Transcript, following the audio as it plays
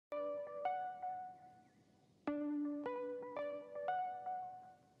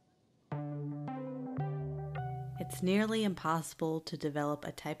It's nearly impossible to develop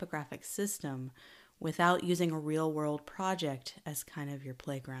a typographic system without using a real-world project as kind of your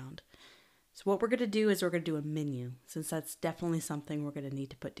playground. So what we're going to do is we're going to do a menu, since that's definitely something we're going to need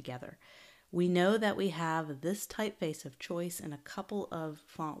to put together. We know that we have this typeface of choice and a couple of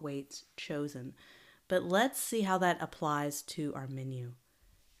font weights chosen, but let's see how that applies to our menu.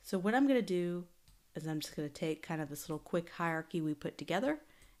 So what I'm going to do is I'm just going to take kind of this little quick hierarchy we put together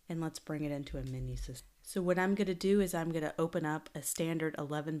and let's bring it into a menu system. So what I'm going to do is I'm going to open up a standard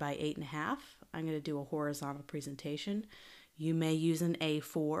 11 by 8.5. I'm going to do a horizontal presentation. You may use an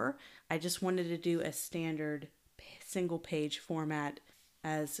A4. I just wanted to do a standard single page format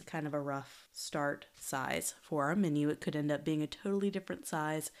as kind of a rough start size for our menu. It could end up being a totally different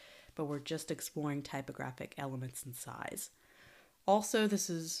size, but we're just exploring typographic elements and size. Also, this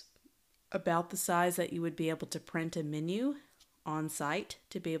is about the size that you would be able to print a menu on site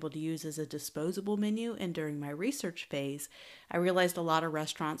to be able to use as a disposable menu. And during my research phase, I realized a lot of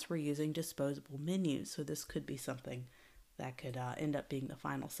restaurants were using disposable menus. So this could be something that could end up being the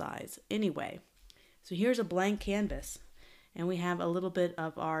final size. Anyway, so here's a blank canvas and we have a little bit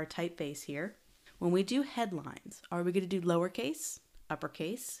of our typeface here. When we do headlines, are we going to do lowercase,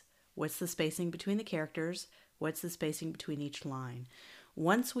 uppercase? What's the spacing between the characters? What's the spacing between each line?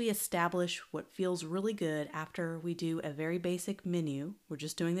 Once we establish what feels really good after we do a very basic menu, we're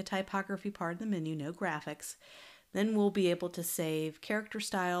just doing the typography part of the menu, no graphics, then we'll be able to save character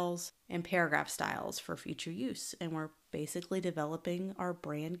styles and paragraph styles for future use. And we're basically developing our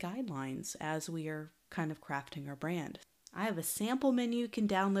brand guidelines as we are kind of crafting our brand. I have a sample menu you can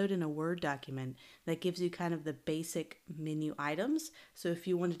download in a Word document that gives you kind of the basic menu items. So if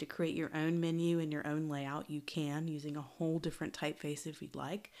you wanted to create your own menu and your own layout, you can, using a whole different typeface if you'd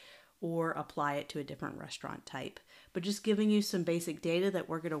like, or apply it to a different restaurant type. But just giving you some basic data that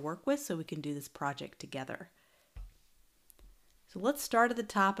we're going to work with so we can do this project together. So let's start at the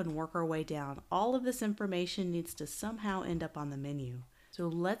top and work our way down. All of this information needs to somehow end up on the menu. So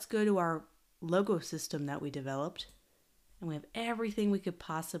let's go to our logo system that we developed. And we have everything we could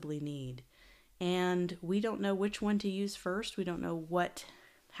possibly need. And we don't know which one to use first. We don't know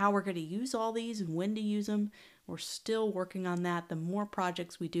how we're going to use all these and when to use them. We're still working on that. The more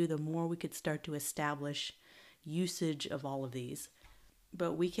projects we do, the more we could start to establish usage of all of these.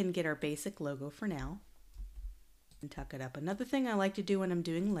 But we can get our basic logo for now and tuck it up. Another thing I like to do when I'm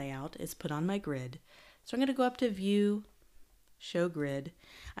doing layout is put on my grid. So I'm going to go up to View, Show Grid.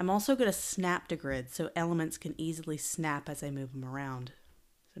 I'm also going to snap to grid so elements can easily snap as I move them around.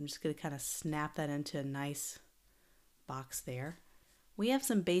 So I'm just going to kind of snap that into a nice box there. We have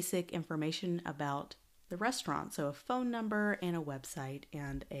some basic information about the restaurant, so a phone number and a website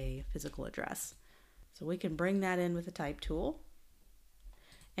and a physical address. So we can bring that in with the type tool.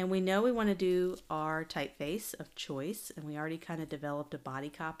 And we know we want to do our typeface of choice, and we already kind of developed a body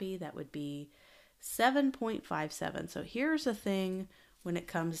copy that would be 7.57. So here's the thing when it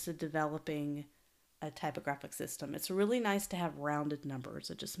comes to developing a typographic system. It's really nice to have rounded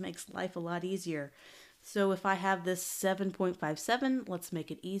numbers. It just makes life a lot easier. So if I have this 7.57, let's make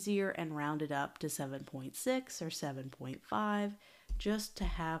it easier and round it up to 7.6 or 7.5 just to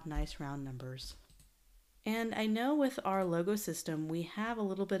have nice round numbers. And I know with our logo system, we have a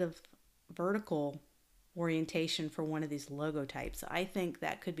little bit of vertical orientation for one of these logo types. I think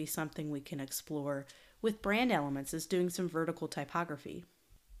that could be something we can explore with brand elements, is doing some vertical typography.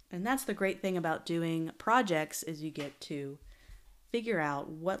 And that's the great thing about doing projects, is you get to figure out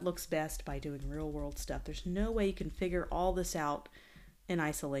what looks best by doing real world stuff. There's no way you can figure all this out in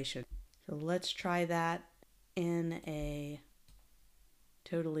isolation. So let's try that in a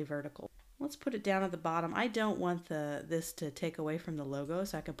totally vertical. Let's put it down at the bottom. I don't want this to take away from the logo,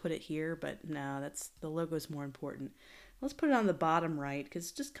 so I can put it here, but no, the logo is more important. Let's put it on the bottom right, because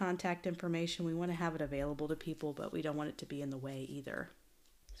it's just contact information. We want to have it available to people, but we don't want it to be in the way either.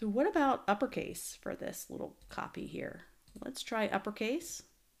 So what about uppercase for this little copy here? Let's try uppercase.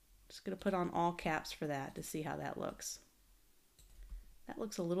 Just going to put on all caps for that to see how that looks. That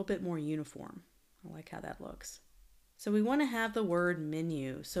looks a little bit more uniform. I like how that looks. So we want to have the word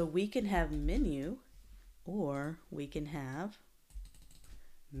menu. So we can have menu or we can have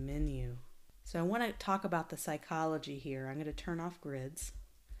menu. So I want to talk about the psychology here. I'm going to turn off grids.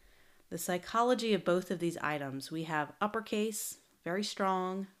 The psychology of both of these items. We have uppercase, very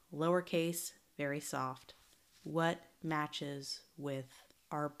strong, lowercase, very soft. What matches with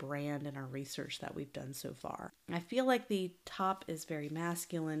our brand and our research that we've done so far? I feel like the top is very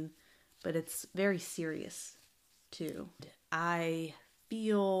masculine, but it's very serious too. I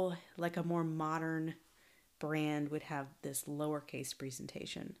feel like a more modern brand would have this lowercase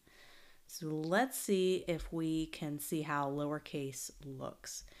presentation. So let's see if we can see how lowercase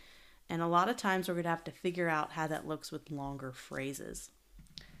looks. And a lot of times we're going to have to figure out how that looks with longer phrases.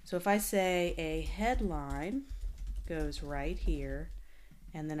 So if I say a headline goes right here,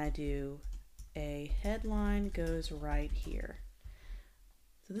 and then I do a headline goes right here.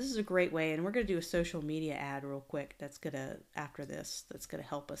 So this is a great way, and we're going to do a social media ad real quick that's going to, after this, that's going to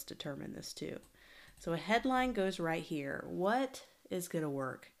help us determine this too. So a headline goes right here. What is going to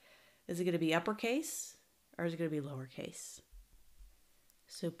work? Is it going to be uppercase or is it going to be lowercase?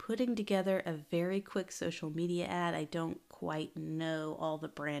 So putting together a very quick social media ad, I don't quite know all the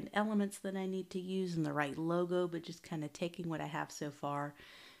brand elements that I need to use and the right logo, but just kind of taking what I have so far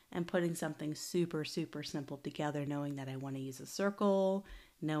and putting something super, super simple together, knowing that I want to use a circle,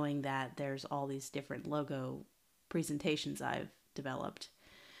 knowing that there's all these different logo presentations I've developed.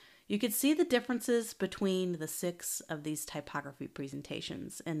 You could see the differences between the 6 of these typography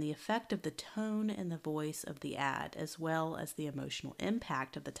presentations and the effect of the tone and the voice of the ad, as well as the emotional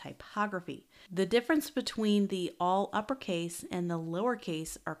impact of the typography. The difference between the all uppercase and the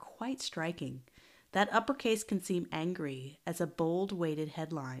lowercase are quite striking. That uppercase can seem angry as a bold weighted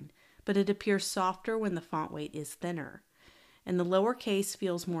headline, but it appears softer when the font weight is thinner. And the lowercase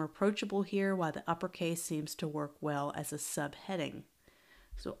feels more approachable here, while the uppercase seems to work well as a subheading.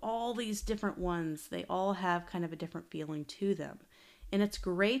 So all these different ones, they all have kind of a different feeling to them. And it's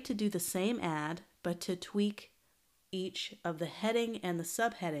great to do the same ad, but to tweak each of the heading and the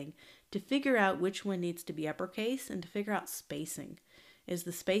subheading to figure out which one needs to be uppercase and to figure out spacing. Is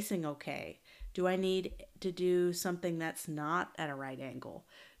the spacing okay? Do I need to do something that's not at a right angle?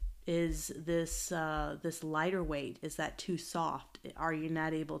 Is this lighter weight, is that too soft? Are you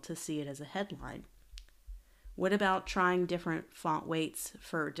not able to see it as a headline? What about trying different font weights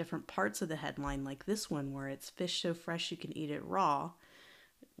for different parts of the headline, like this one where it's fish so fresh you can eat it raw,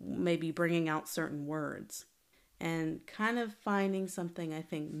 maybe bringing out certain words. And kind of finding something I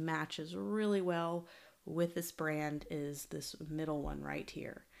think matches really well with this brand is this middle one right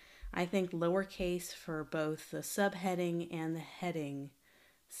here. I think lowercase for both the subheading and the heading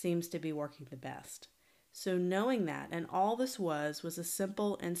seems to be working the best. So knowing that, and all this was a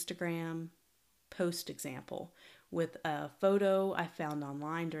simple Instagram post example with a photo I found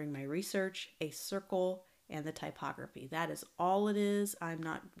online during my research, a circle, and the typography. That is all it is. I'm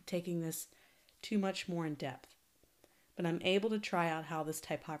not taking this too much more in depth, but I'm able to try out how this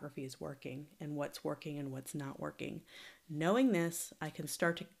typography is working and what's not working. Knowing this, I can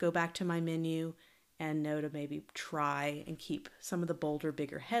start to go back to my menu and know to maybe try and keep some of the bolder,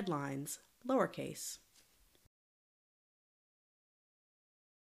 bigger headlines lowercase.